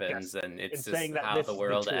everything happens, yes, and in it's saying just that how this the is the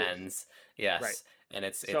world truth. ends. Right. Yes, and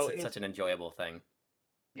it's So it's if such an enjoyable thing.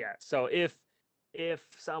 yeah, so if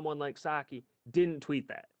someone like Saki didn't tweet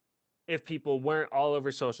that, if people weren't all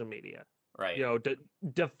over social media, Right.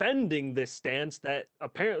 defending this stance that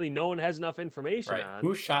apparently no one has enough information Right. on,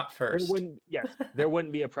 Who shot there first? wouldn't yes, there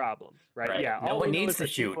wouldn't be a problem, right? Right. Yeah, No all one we know needs is to that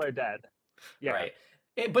people shoot. are dead. Yeah. Right.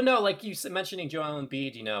 But no, like you mentioning Joel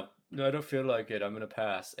Embiid, no, I don't feel like it. I'm gonna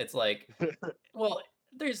pass. It's like, well,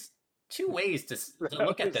 there's two ways to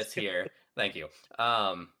look That at was this here. Thank you.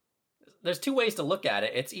 Um, there's two ways to look at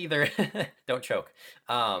it. It's either don't choke.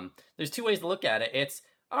 There's two ways to look at it. It's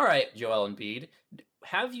all right, Joel Embiid.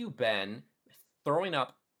 Have you been throwing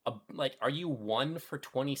up like are you 1 for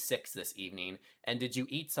 26 this evening? And did you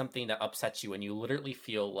eat something that upsets you and you literally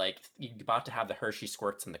feel like you're about to have the Hershey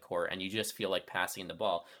squirts in the court and you just feel like passing the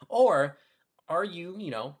ball? Or are you,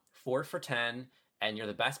 4 for 10 and you're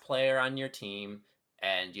the best player on your team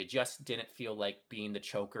and you just didn't feel like being the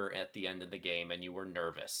choker at the end of the game and you were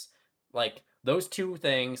nervous? Like those two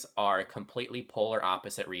things are completely polar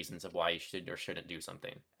opposite reasons of why you should or shouldn't do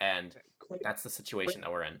something. And quick, that's the quick, situation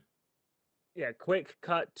that we're in. yeah, quick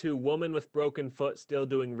cut to woman with broken foot still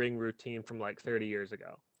doing ring routine from like 30 years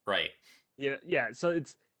ago. Right. Yeah, yeah. So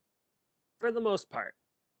it's for the most part,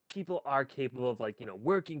 people are capable of like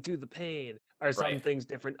working through the pain. Are some Right. things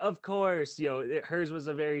different? Of course, hers was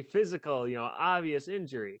a very physical, obvious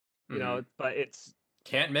injury. Mhm. But it's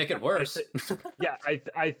Can't make it I worse. th- yeah,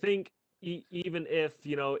 I think even if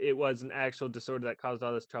it was an actual disorder that caused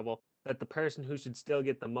all this trouble, that the person who should still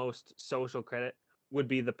get the most social credit would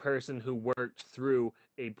be the person who worked through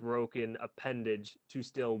a broken appendage to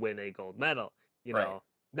still win a gold medal. You Right. know,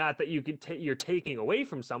 not that you could you're taking away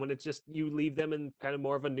from someone. It's just you leave them in kind of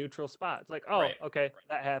more of a neutral spot. It's like, oh, Right. okay,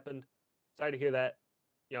 that happened. Sorry to hear that.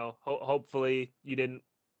 You know, hopefully you didn't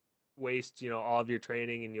waste all of your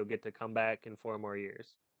training and you'll get to come back in 4 more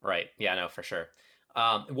years. Right. Yeah, no, for sure.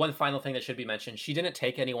 One final thing that should be mentioned, she didn't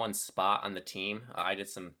take anyone's spot on the team. I did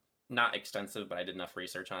some, not extensive, but I did enough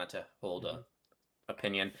research on it to hold a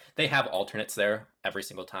opinion. They have alternates there every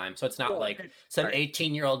single time. So it's not like some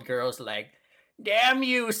 18-year-old girl's like, damn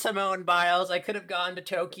you, Simone Biles, I could have gone to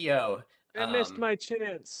Tokyo. I missed my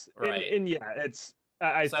chance. Right. And yeah, it's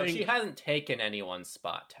I So think she hasn't taken anyone's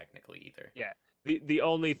spot technically either. yeah. The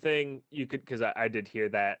only thing you could, because I did hear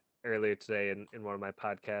that earlier today in one of my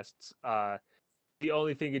podcasts. The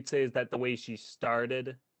only thing you'd say is that the way she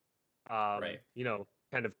started, Right.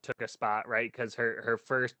 kind of took a spot, right? Because her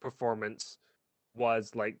first performance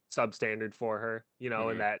was like substandard for her,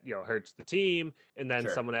 and that hurts the team. And then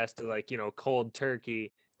Sure. someone has to like cold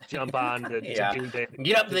turkey jump on to Yeah. do the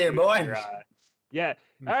Get up there, boy. yeah.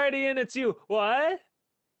 All right, Ian, it's you. What?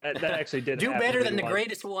 That actually did do happen better to than me the once.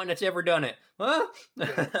 greatest one that's ever done it. Huh?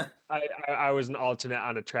 I was an alternate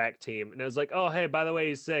on a track team, and it was like, oh hey, by the way,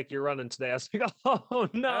 he's sick. You're running today. I was like, oh Oh,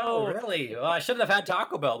 no. really? Well, I shouldn't have had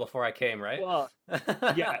Taco Bell before I came, right? Well,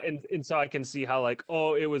 yeah, and so I can see how like,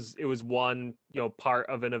 oh, it was one part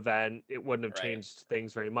of an event. It wouldn't have Right. changed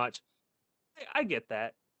things very much. I get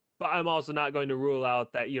that, but I'm also not going to rule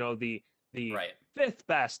out that the Right. fifth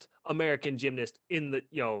best American gymnast in the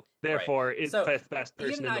therefore is So, fifth best Ian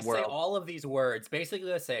person and in I the say world. all of these words. Basically,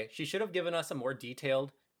 let's say she should have given us a more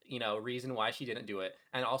detailed, reason why she didn't do it.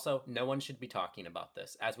 And also, no one should be talking about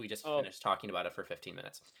this as we just finished talking about it for 15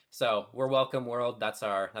 minutes. So, we're welcome, world. That's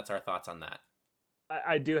our thoughts on that.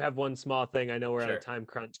 I do have one small thing. I know we're on Sure. a time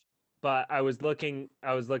crunch, but I was looking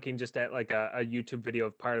just at like a YouTube video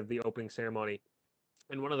of part of the opening ceremony,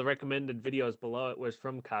 and one of the recommended videos below it was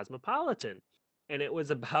from Cosmopolitan, and it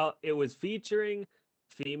was featuring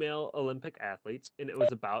female Olympic athletes, and it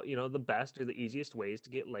was about the best or the easiest ways to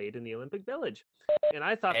get laid in the Olympic Village, and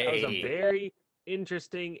I thought that was a Hey. very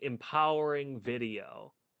interesting, empowering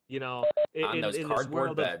video. On those in this cardboard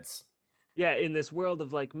world beds. in this world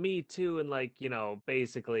of like Me Too and like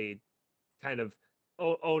basically kind of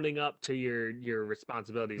owning up to your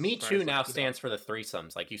responsibilities. Me as far Too as, now like, stands for the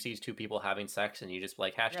threesomes. Like you see two people having sex and you just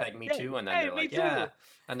like hashtag Me yeah, Too, and then hey, they're me like, too. yeah,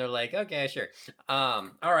 and they're like, okay, sure. All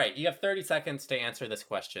right, you have 30 seconds to answer this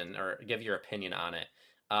question or give your opinion on it.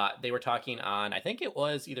 They were talking on, I think it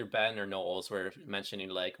was either Ben or Knowles were mentioning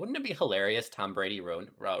like, wouldn't it be hilarious Tom Brady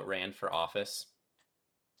ran for office?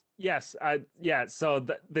 Yes, yeah. So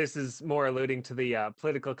this is more alluding to the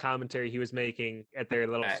political commentary he was making at their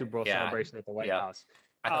little Super Bowl Yeah, celebration at the White yeah. House.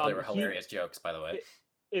 I thought they were hilarious jokes, by the way.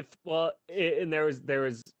 And there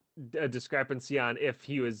was a discrepancy on if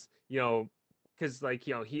he was, because like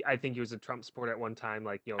I think he was a Trump supporter at one time,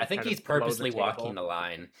 like I think kind he's of below the purposely walking table. the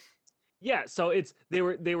line. Yeah, so they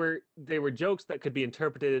were jokes that could be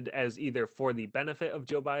interpreted as either for the benefit of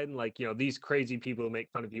Joe Biden, like these crazy people who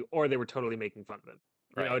make fun of you, or they were totally making fun of him.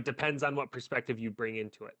 Right. It depends on what perspective you bring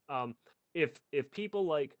into it. If people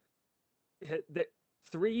like the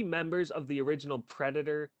 3 members of the original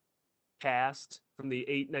Predator cast from the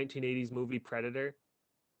 1980s movie Predator,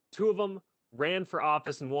 2 of them ran for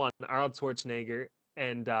office and won, Arnold Schwarzenegger,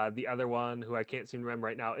 and the other one who I can't seem to remember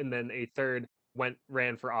right now, and then a third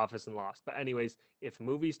ran for office and lost. But anyways, if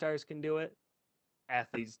movie stars can do it,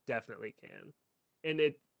 athletes definitely can. And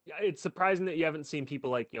it's surprising that you haven't seen people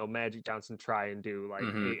like Magic Johnson try and do like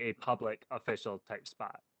a public official type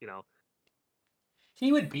spot.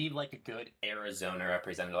 He would be like a good Arizona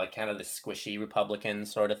representative, like kind of the squishy Republican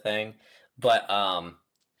sort of thing. But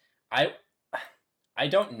I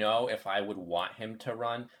don't know if I would want him to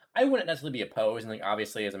run. I wouldn't necessarily be opposed, and like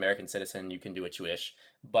obviously as an American citizen, you can do what you wish.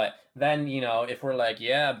 But then, if we're like,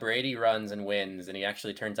 yeah, Brady runs and wins, and he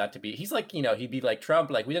actually turns out to be, he's like, he'd be like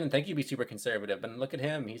Trump, like we didn't think he'd be super conservative, but look at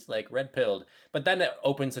him, he's like red pilled. But then it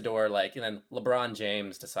opens the door, like, and then LeBron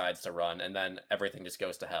James decides to run, and then everything just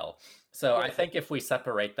goes to hell. So I think if we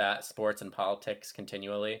separate that sports and politics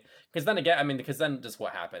continually, because then again, because then just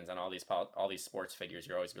what happens on all these sports figures,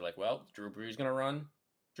 you're always be like, well, Drew Brees gonna run.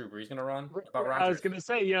 Drew Brees gonna run. What about Rodgers? I was gonna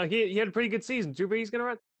say, he had a pretty good season. Drew Brees gonna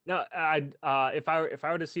run. No, if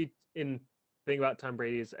I were to see thing about Tom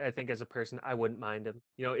Brady is, I think as a person, I wouldn't mind him.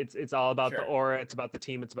 It's all about the aura. It's about the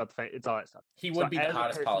team. It's about the it's all that stuff. He would be the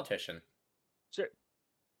hottest politician. Sure.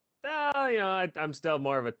 I'm still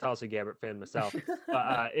more of a Tulsi Gabbard fan myself, but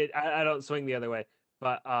I don't swing the other way.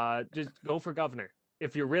 But just go for governor.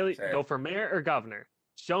 If you really Sure. go for mayor or governor,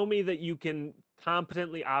 show me that you can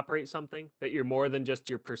competently operate something, that you're more than just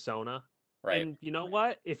your persona. Right. And you know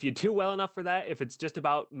what? If you do well enough for that, if it's just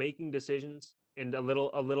about making decisions and a little,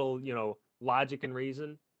 logic and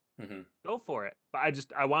reason, Hmm. go for it. But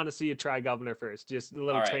I want to see you try governor first, just the All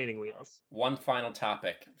little right. training wheels. One final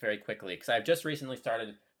topic, very quickly, because I've just recently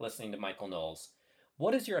started listening to Michael Knowles.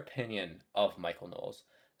 What is your opinion of Michael Knowles?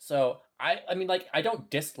 So I mean, like, I don't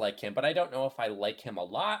dislike him, but I don't know if I like him a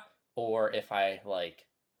lot or if I like,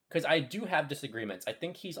 because I do have disagreements. I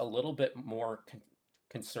think he's a little bit more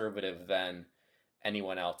conservative than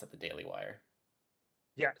anyone else at the Daily Wire.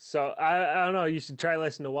 Yeah, so I don't know. You should try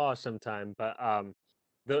listening to Walsh sometime. But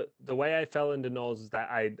the way I fell into Knowles is that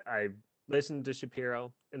I listened to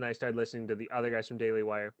Shapiro and I started listening to the other guys from Daily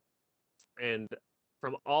Wire, and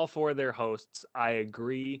from all four of their hosts, I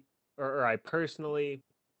agree, or I personally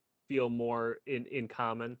feel more in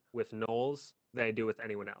common with Knowles than I do with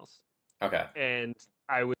anyone else, Okay. and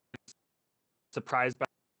I was surprised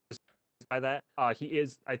by that. He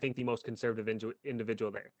is, I think, the most conservative individual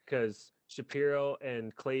there because Shapiro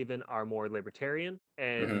and Clavin are more libertarian, Hmm.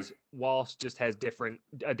 and Walsh just has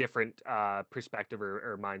a different perspective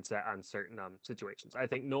or mindset on certain situations. I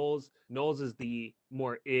think Knowles is the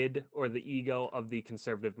more id or the ego of the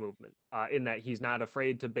conservative movement, in that he's not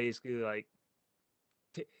afraid to basically like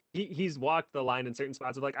he's walked the line in certain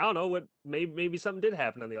spots of like I don't know what maybe something did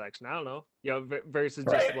happen in the election. I don't know, versus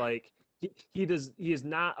just Right. like he is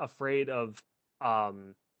not afraid of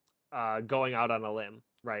um going out on a limb,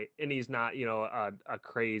 right? And he's not a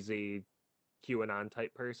crazy QAnon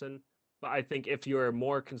type person. But I think if you're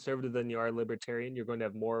more conservative than you are libertarian, you're going to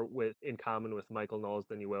have more in common with Michael Knowles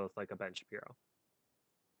than you will with like a Ben Shapiro,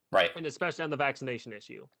 Right. and especially on the vaccination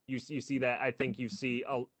issue. You see that. I think you've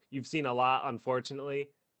seen a lot, unfortunately,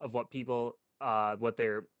 of what people what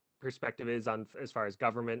their perspective is on as far as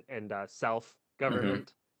government and self Hmm.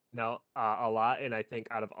 government. A lot, and I think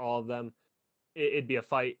out of all of them, it'd be a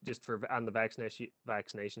fight just for on the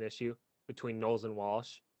vaccination issue between Knowles and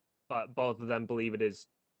Walsh, but both of them believe it is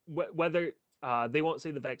whether they won't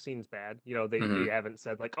say the vaccine's bad. They Hmm. haven't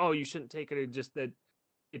said like, oh, you shouldn't take it, or just that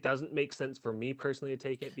it doesn't make sense for me personally to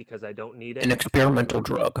take it because I don't need An it. experimental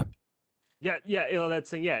drug. Yeah, yeah, that's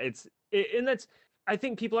thing. Yeah, and that's I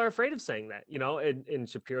think people are afraid of saying that, and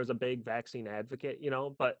Shapiro's a big vaccine advocate,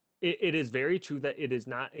 but it is very true that it is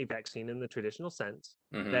not a vaccine in the traditional sense,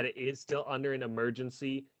 Hmm. that it is still under an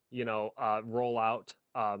emergency, rollout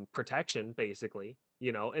protection, basically,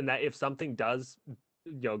 and that if something does,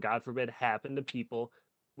 God forbid, happen to people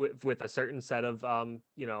with a certain set of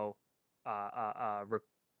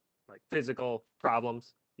like physical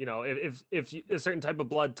problems. If a certain type of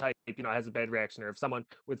blood type, has a bad reaction, or if someone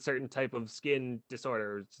with certain type of skin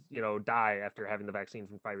disorders, die after having the vaccine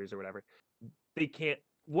from 5 years or whatever, they can't.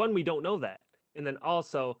 One, we don't know that, and then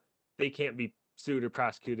also they can't be sued or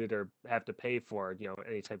prosecuted or have to pay for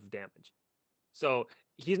any type of damage. So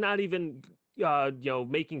he's not even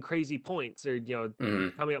making crazy points or Hmm.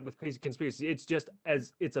 coming up with crazy conspiracy. It's just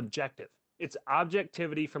as it's objective. It's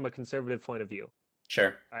objectivity from a conservative point of view.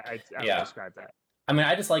 Sure. I would Yeah. describe that. I mean,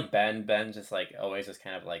 I just like Ben. Ben just like always is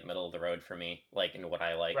kind of like middle of the road for me, like in what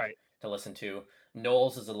I like Right. to listen to.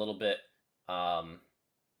 Knowles is a little bit um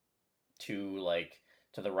too like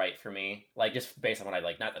to the right for me, like just based on what I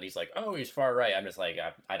like. Not that he's like, oh, he's far right. I'm just like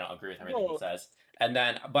I don't agree with everything he Well, says. And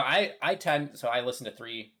then, but I tend so I listen to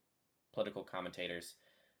three political commentators.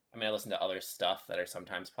 I mean, I listen to other stuff that are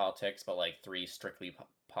sometimes politics, but like three strictly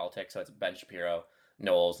politics. So it's Ben Shapiro,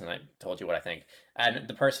 Knowles, and I told you what I think. And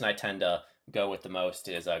the person I tend to go with the most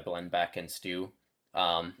is Glenn Beck and Stu.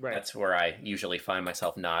 right. That's where I usually find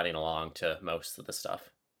myself nodding along to most of the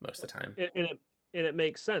stuff most of the time. And it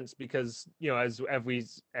makes sense because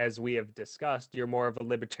as we have discussed, you're more of a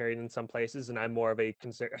libertarian in some places, and I'm more of a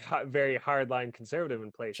very hardline conservative in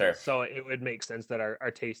Sure. places. So it would make sense that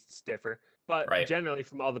our tastes differ. But Right. generally,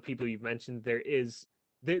 from all the people you've mentioned, there's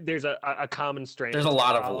a common There's a strand to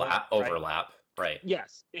lot of follow, right? overlap. Right.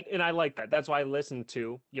 Yes, and I like that. That's why I listen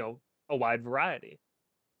to a wide variety,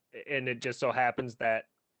 and it just so happens that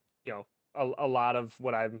a lot of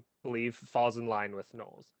what I believe falls in line with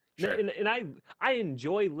Knowles. Sure. And I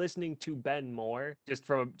enjoy listening to Ben more just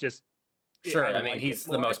from just Sure. I I mean, like it he's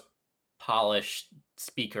the more. most polished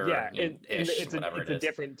speaker Yeah, and ish, whatever it it's a is.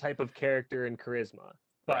 different type of character and charisma.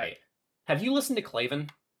 But Right. Have you listened to Clavin?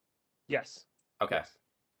 yes, Okay. yes,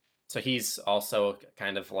 So he's also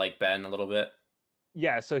kind of like Ben a little bit.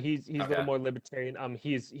 yeah. So he's a little Okay. more libertarian.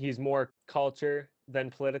 He's more culture than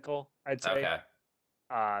political, I'd say. Okay.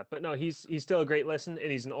 But no, he's still a great listen,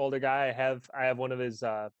 and he's an older guy. I have one of his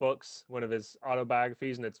books, one of his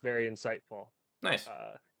autobiographies, and it's very insightful. Nice.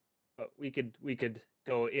 But we could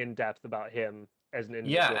go in depth about him as an Yeah,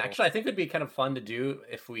 individual. actually, I think it'd be kind of fun to do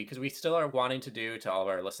if because we still are wanting to do to all of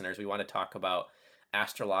our listeners, we want to talk about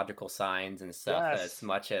astrological signs and stuff as Yes,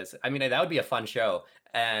 much as, I mean, that would be a fun show.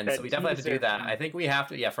 And so that we definitely have to do teaser that. I from think we have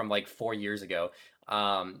to, yeah, from like 4 years ago.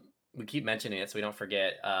 We keep mentioning it so we don't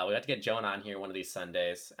forget. We have to get Joan on here one of these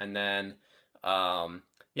Sundays. And then,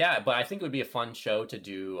 yeah, but I think it would be a fun show to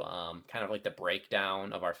do kind of like the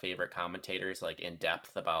breakdown of our favorite commentators, like in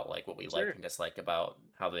depth about like what we like sure. and dislike about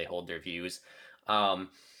how they hold their views. Um,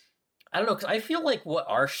 I don't know, because I feel like what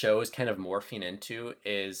our show is kind of morphing into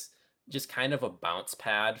is just kind of a bounce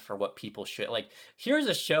pad for what people should like. Here's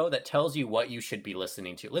a show that tells you what you should be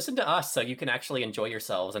listening to. Listen to us so you can actually enjoy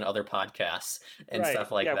yourselves and other podcasts and Right.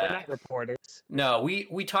 stuff like Yeah, we're that. not reporters. No,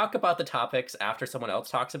 we talk about the topics after someone else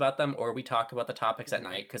talks about them, or we talk about the topics at Mhm.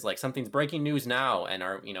 night because like something's breaking news now, and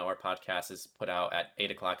our podcast is put out at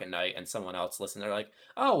 8 o'clock at night, and someone else listens. They're like,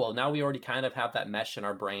 oh well, now we already kind of have that mesh in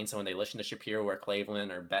our brain, so when they listen to Shapiro or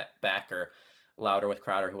Cleveland or Beck or Louder with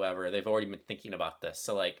Crowder, whoever, they've already been thinking about this.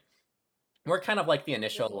 So like we're kind of like the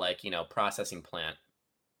initial Well, like processing plant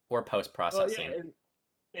or post well, yeah, processing.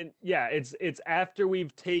 and yeah, it's after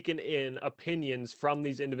we've taken in opinions from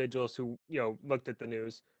these individuals who, looked at the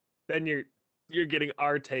news, then you're getting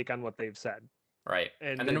our take on what they've said. Right.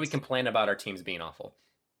 And And then we it's complain about our teams being awful.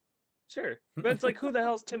 sure. But it's like, who the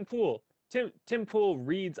hell's Tim Pool? Tim Pool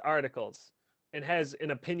reads articles and has an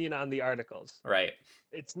opinion on the articles. Right.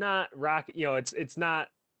 It's not it's not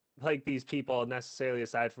like these people necessarily,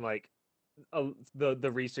 aside from like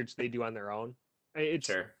the research they do on their own. It's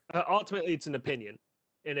Sure. ultimately it's an opinion,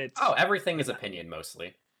 and Oh, it's everything is opinion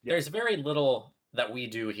mostly. yeah. There's very little that we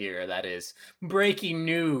do here that is breaking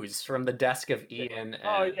news from the desk of Ian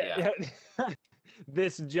Oh and yeah, yeah.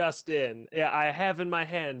 This just in. Yeah, I have in my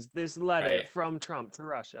hands this letter right. from Trump to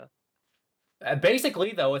Russia.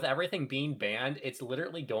 Basically, though, with everything being banned, it's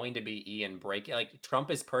literally going to be Ian breaking. Like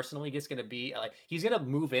Trump is personally just going to be like he's going to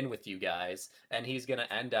move in with you guys, and he's going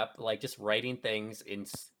to end up like just writing things in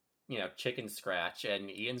chicken scratch,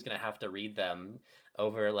 and Ian's going to have to read them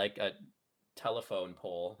over like a telephone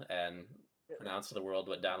pole and pronounce to the world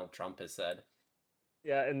what Donald Trump has said.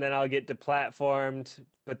 Yeah, and then I'll get deplatformed,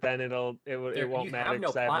 but then it won't You matter have no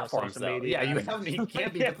because I have no platforms social though. media. Yeah, you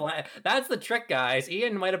can't be Yeah. That's the trick, guys.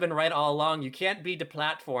 Ian might have been right all along. You can't be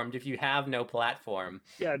deplatformed if you have no platform.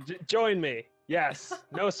 Yeah, join me. Yes,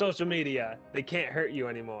 no social media. They can't hurt you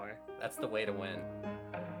anymore. That's the way to win.